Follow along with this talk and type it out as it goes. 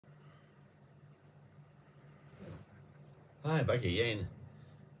Hi, back again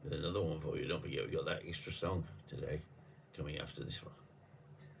with another one for you. Don't forget, we've got that extra song today coming after this one.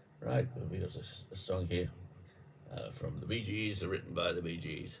 Right, well, we got a song here from the GEES, written by the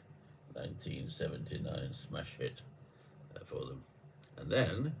GEES, 1979 smash hit for them. And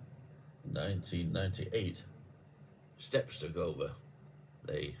then, in 1998, Steps took over.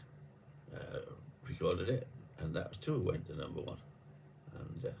 They recorded it, and that too went to #1.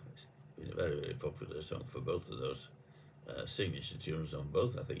 And it's been a very, very popular song for both of those signature tunes on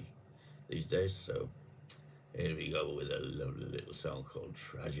both, I think, these days. So here we go with a lovely little song called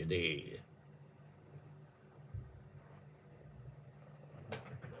Tragedy.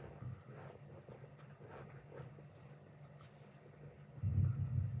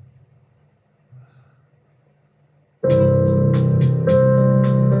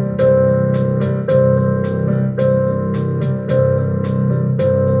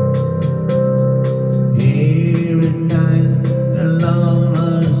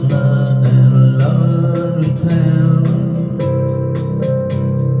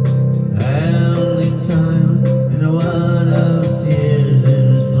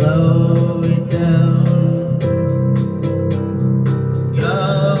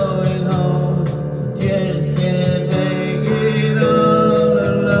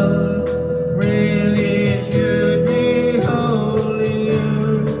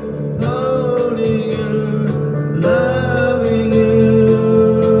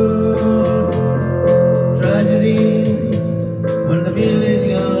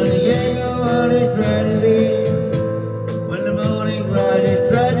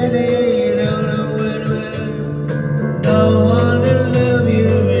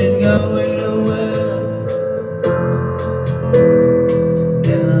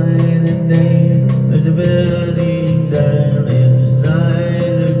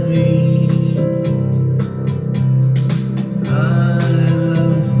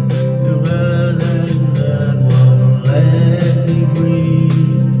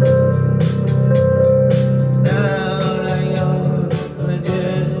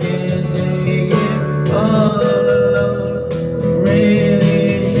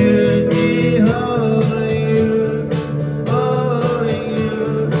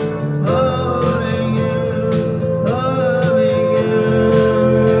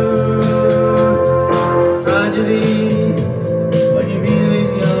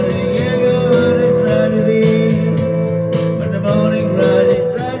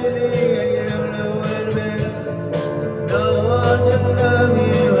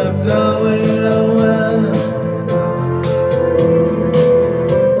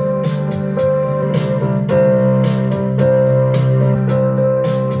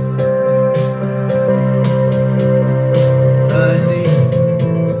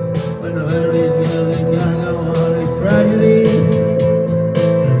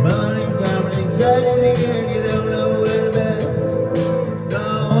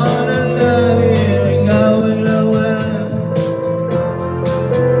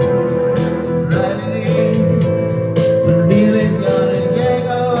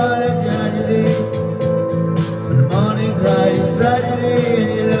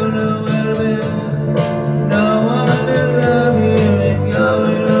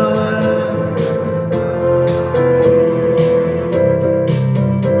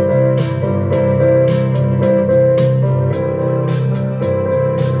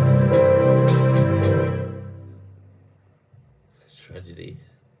 Tragedy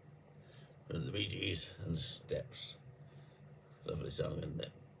from the GEES and Steps. Lovely song, and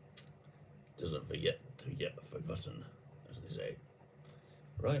it doesn't forget to get forgotten, as they say.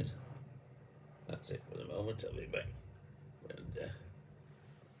 Right, that's it for the moment. I'll be back. And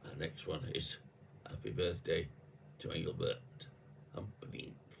our next one is Happy Birthday to Engelbert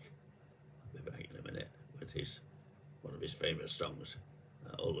Humperdinck. I'll be back in a minute with one of his famous songs.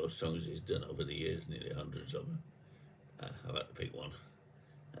 All those songs he's done over the years, nearly hundreds of them. I've had to pick one,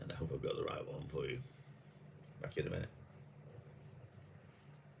 and I hope I've got the right one for you. Back in a minute.